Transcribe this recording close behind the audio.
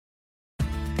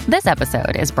This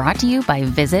episode is brought to you by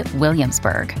Visit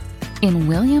Williamsburg. In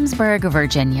Williamsburg,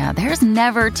 Virginia, there's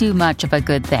never too much of a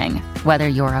good thing. Whether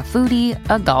you're a foodie,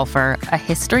 a golfer, a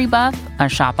history buff, a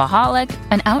shopaholic,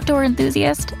 an outdoor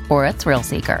enthusiast, or a thrill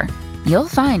seeker, you'll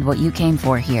find what you came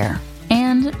for here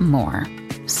and more.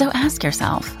 So ask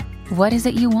yourself, what is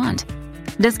it you want?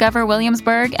 Discover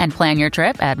Williamsburg and plan your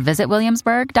trip at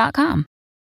visitwilliamsburg.com.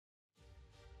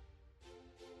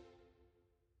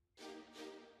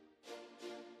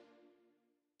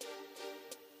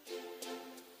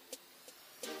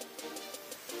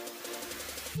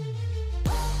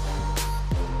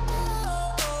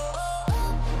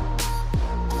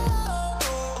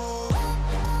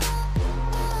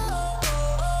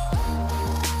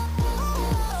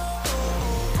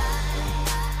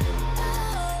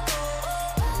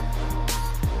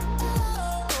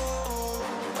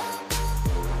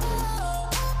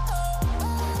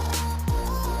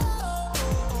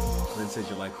 Says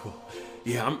you're like, well,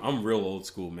 yeah, I'm real old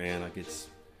school, man. Like it's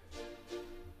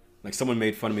like someone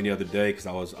made fun of me the other day because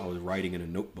I was writing in a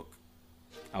notebook.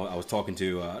 I was talking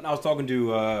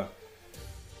to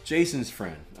Jason's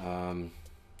friend,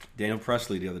 Daniel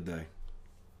Presley, the other day,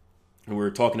 and we were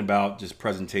talking about just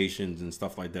presentations and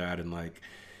stuff like that, and like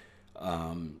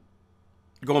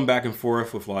going back and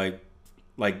forth with like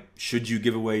should you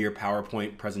give away your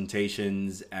PowerPoint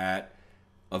presentations at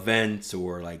events,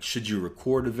 or like should you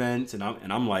record events? And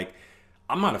I'm like,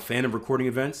 I'm not a fan of recording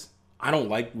events. I don't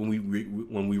like when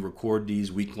we record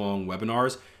these week-long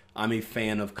webinars. I'm a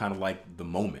fan of kind of like the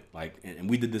moment, like, and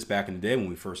we did this back in the day when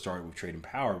we first started with Trading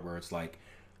Power, where it's like,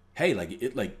 hey,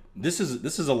 this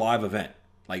is a live event.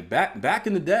 Like back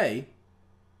in the day,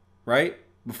 right,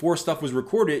 before stuff was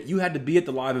recorded, you had to be at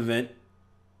the live event,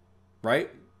 right,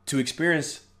 to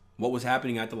experience what was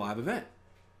happening at the live event.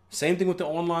 Same thing with the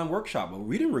online workshop, but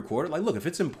we didn't record it. Like, look, if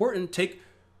it's important, take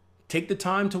the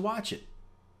time to watch it.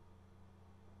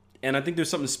 And I think there's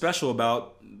something special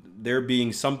about there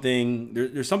being something.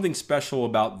 There's something special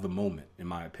about the moment, in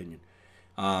my opinion.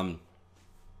 I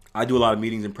do a lot of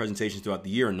meetings and presentations throughout the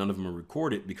year, and none of them are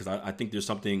recorded because I think there's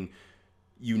something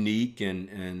unique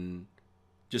and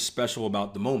just special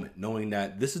about the moment, knowing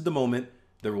that this is the moment.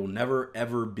 There will never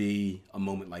ever be a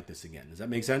moment like this again. Does that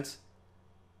make sense?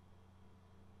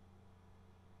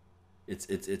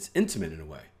 It's intimate in a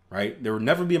way, right? There will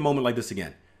never be a moment like this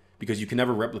again because you can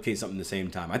never replicate something at the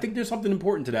same time. I think there's something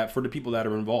important to that for the people that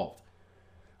are involved.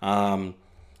 From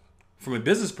a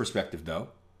business perspective, though,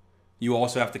 you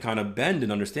also have to kind of bend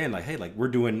and understand, like, hey, like we're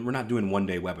not doing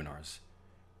one-day webinars.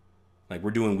 Like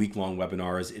we're doing week-long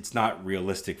webinars. It's not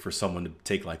realistic for someone to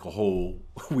take like a whole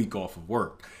week off of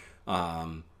work.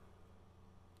 So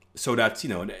that's,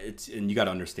 and you got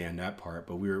to understand that part.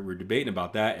 But we're debating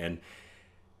about that, and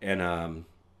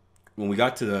when we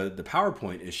got to the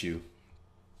PowerPoint issue,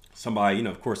 somebody,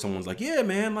 of course, someone's like, yeah,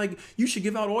 man, like you should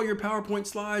give out all your PowerPoint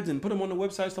slides and put them on the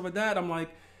website, stuff like that. I'm like,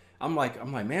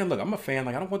 man, look, I'm a fan.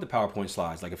 Like, I don't want the PowerPoint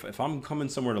slides. Like if I'm coming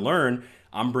somewhere to learn,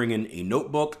 I'm bringing a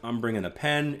notebook, I'm bringing a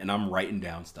pen, and I'm writing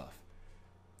down stuff.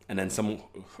 And then someone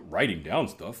writing down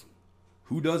stuff,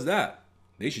 who does that?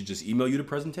 They should just email you the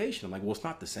presentation. I'm like, well, it's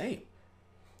not the same.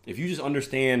 If you just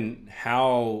understand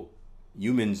how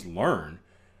humans learn,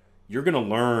 you're going to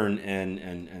learn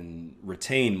and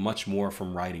retain much more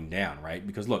from writing down, right?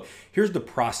 Because look, here's the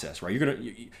process, right?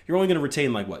 You're only going to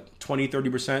retain like what, 20,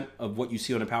 30% of what you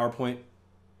see on a PowerPoint.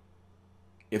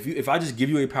 If I just give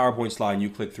you a PowerPoint slide and you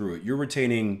click through it, you're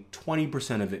retaining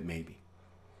 20% of it maybe.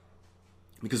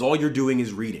 Because all you're doing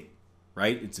is reading,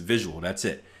 right? It's visual, that's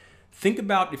it. Think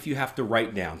about if you have to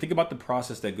write down. Think about the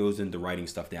process that goes into writing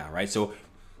stuff down, right? So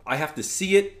I have to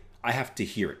see it, I have to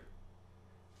hear it.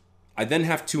 I then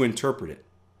have to interpret it.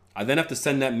 I then have to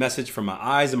send that message from my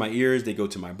eyes and my ears. They go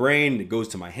to my brain. It goes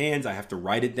to my hands. I have to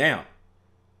write it down,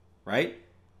 right?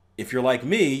 If you're like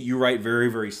me, you write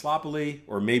very, very sloppily,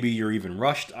 or maybe you're even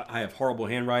rushed. I have horrible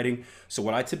handwriting. So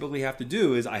what I typically have to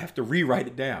do is I have to rewrite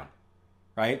it down,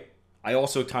 right? I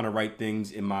also kind of write things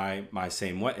in my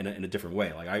same way, in a different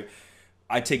way. Like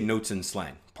I take notes in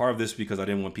slang. Part of this because I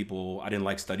didn't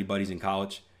like study buddies in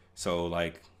college. So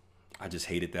like, I just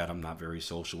hated that. I'm not very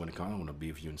social when it comes. I don't want to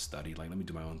be with you and study. Like, let me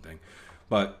do my own thing.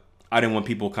 But I didn't want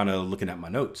people kind of looking at my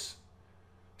notes.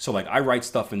 So like I write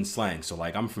stuff in slang. So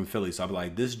like I'm from Philly. So I'll be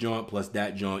like, this joint plus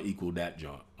that joint equal that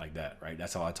joint. Like that, right?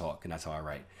 That's how I talk and that's how I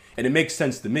write. And it makes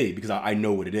sense to me because I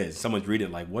know what it is. Someone's reading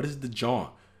it like, what is the joint?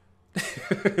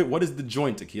 What is the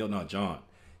joint, Akil? No, John.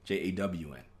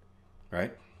 Jawn.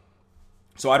 Right?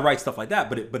 So I'd write stuff like that,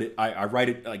 but I write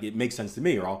it like it makes sense to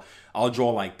me, or I'll draw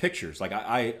like pictures. Like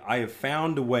I have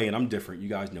found a way, and I'm different. You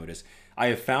guys know this. I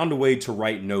have found a way to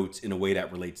write notes in a way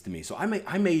that relates to me. So I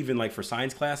may even, like, for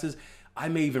science classes, I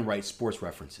may even write sports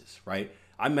references, right?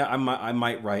 I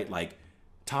might write like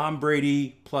Tom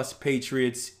Brady plus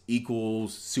Patriots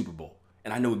equals Super Bowl.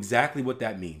 And I know exactly what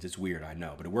that means. It's weird, I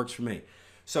know, but it works for me.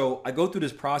 So I go through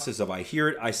this process of I hear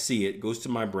it, I see it, goes to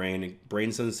my brain, and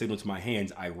brain sends a signal to my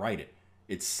hands, I write it.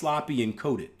 It's sloppy and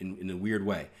coded in a weird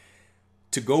way.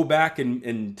 To go back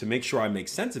and to make sure I make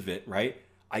sense of it, right?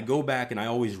 I go back and I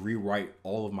always rewrite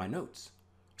all of my notes.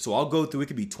 So I'll go through, it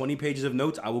could be 20 pages of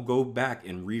notes. I will go back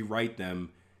and rewrite them,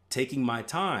 taking my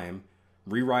time,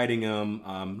 rewriting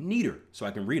them neater so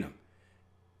I can read them.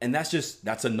 And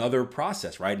that's another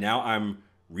process, right? Now I'm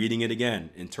reading it again,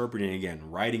 interpreting it again,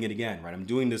 writing it again, right? I'm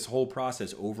doing this whole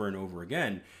process over and over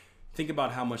again. Think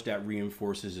about how much that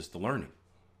reinforces just the learning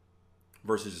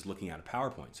versus just looking at a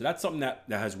PowerPoint. So that's something that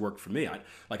has worked for me.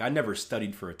 I never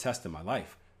studied for a test in my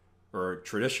life, or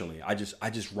traditionally. I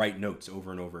just write notes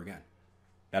over and over again.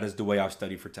 That is the way I've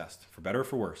studied for tests, for better or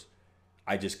for worse.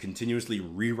 I just continuously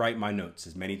rewrite my notes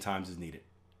as many times as needed.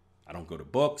 I don't go to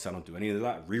books. I don't do any of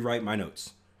that. Rewrite my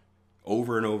notes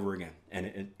over and over again.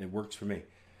 And it works for me.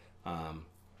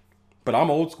 But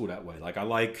I'm old school that way. Like, I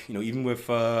like, even with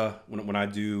when I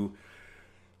do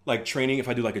like training, if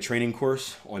I do like a training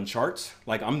course on charts,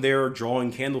 like I'm there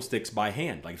drawing candlesticks by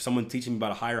hand. Like if someone's teaching me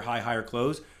about a higher high, higher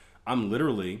close, I'm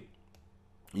literally,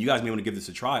 you guys may want to give this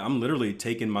a try. I'm literally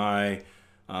taking my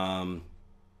I'm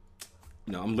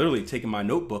literally taking my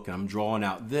notebook and I'm drawing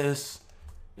out this,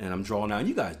 and I'm drawing out,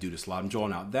 you guys do this a lot, I'm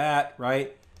drawing out that, right?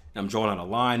 And I'm drawing out a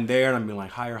line there, and I'm being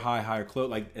like higher high, higher close,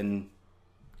 like, and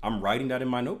I'm writing that in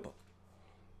my notebook.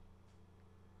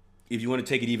 If you want to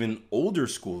take it even older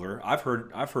schooler, I've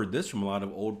heard this from a lot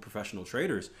of old professional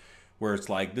traders, where it's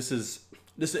like this,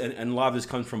 and a lot of this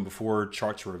comes from before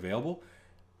charts were available.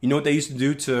 You know what they used to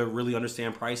do to really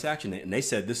understand price action? And they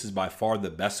said this is by far the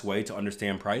best way to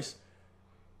understand price.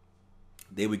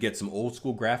 They would get some old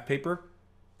school graph paper,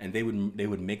 and they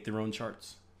would make their own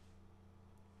charts.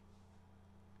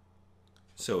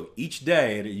 So each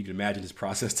day, you can imagine this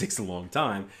process takes a long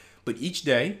time, but each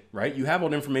day, right, you have all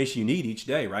the information you need each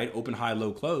day, right? Open, high,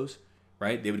 low, close,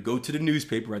 right? They would go to the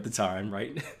newspaper at the time,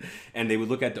 right? And they would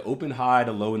look at the open, high,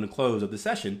 the low, and the close of the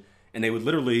session, and they would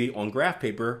literally, on graph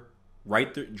paper,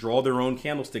 draw their own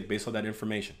candlestick based on that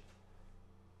information.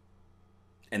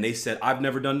 And they said, I've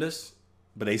never done this,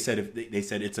 but they said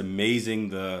it's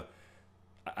amazing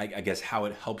I guess how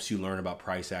it helps you learn about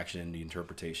price action and the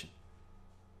interpretation.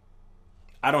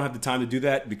 I don't have the time to do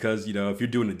that because, if you're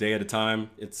doing a day at a time,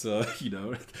 it's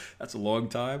that's a long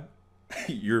time.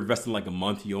 You're investing like a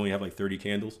month, you only have like 30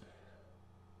 candles.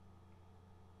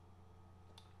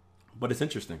 But it's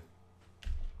interesting.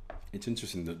 It's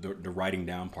interesting, the writing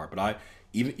down part. But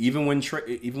even when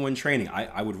training,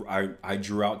 I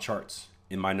drew out charts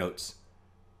in my notes,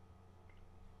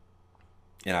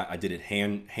 and I did it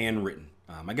handwritten.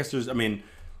 I guess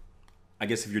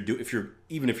if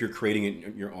you're creating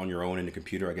it, you're on your own in the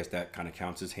computer, I guess that kind of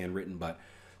counts as handwritten. But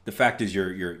the fact is,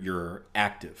 you're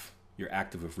active. You're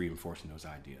active with reinforcing those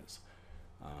ideas.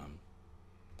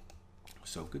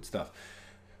 So good stuff.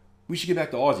 We should get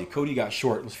back to Aussie. Cody got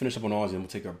short. Let's finish up on Aussie and we'll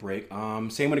take our break.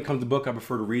 Same when it comes to book, I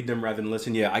prefer to read them rather than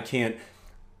listen. Yeah, I can't.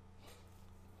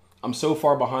 I'm so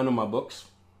far behind on my books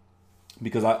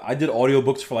because I did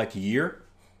audiobooks for like a year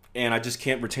and I just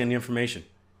can't retain the information.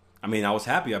 I mean, I was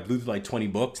happy. I blew through like 20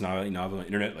 books and I was on the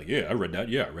internet like, yeah, I read that.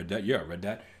 Yeah, I read that. Yeah, I read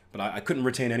that. But I couldn't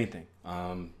retain anything.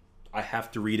 I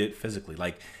have to read it physically.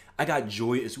 Like I got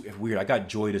joy. It's weird. I got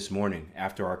joy this morning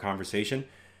after our conversation.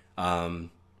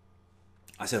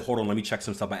 I said, hold on, let me check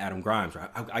some stuff by Adam Grimes.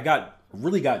 I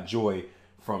really got joy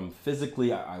from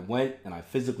physically. I went and I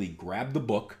physically grabbed the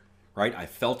book, right? I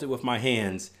felt it with my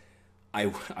hands.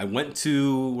 I went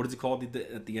to, what is it called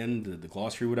at the end, the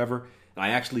glossary or whatever, and I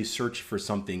actually searched for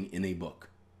something in a book.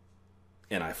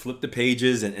 And I flipped the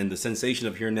pages and the sensation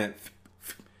of hearing that,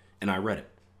 and I read it.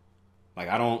 Like,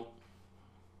 I don't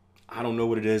know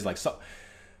what it is, like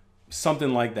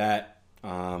something like that.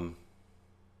 I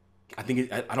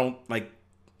think I don't like.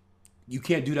 You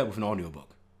can't do that with an audiobook.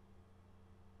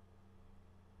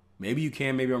 Maybe you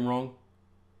can, maybe I'm wrong.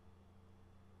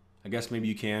 I guess maybe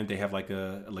you can. They have like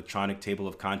a electronic table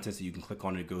of contents that you can click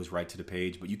on and it goes right to the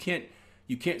page, but you can't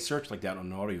search like that on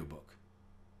an audiobook.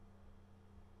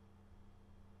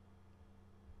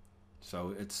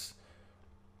 So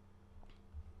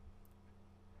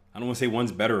I don't want to say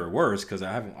one's better or worse because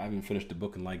I haven't finished the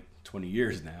book in like 20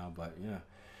 years now, but yeah.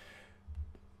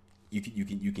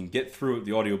 You can get through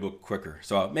the audiobook quicker.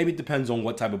 So maybe it depends on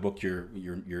what type of book you're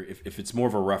if it's more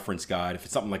of a reference guide, if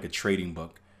it's something like a trading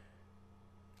book,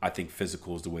 I think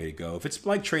physical is the way to go. If it's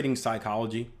like trading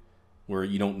psychology, where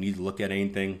you don't need to look at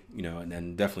anything, and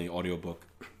then definitely audiobook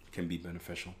can be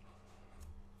beneficial.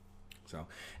 So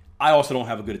I also don't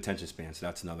have a good attention span, so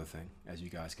that's another thing, as you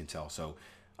guys can tell. So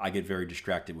I get very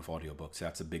distracted with audiobooks. So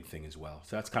that's a big thing as well.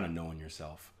 So that's kind of knowing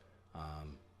yourself.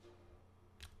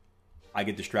 I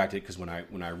get distracted because when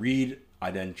I read,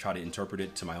 I then try to interpret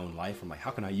it to my own life. I'm like,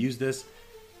 how can I use this?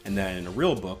 And then in a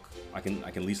real book, I can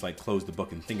at least like close the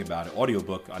book and think about it.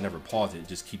 Audiobook, I never pause it. It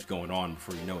just keeps going on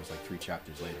before you know it's like 3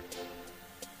 chapters later.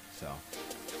 So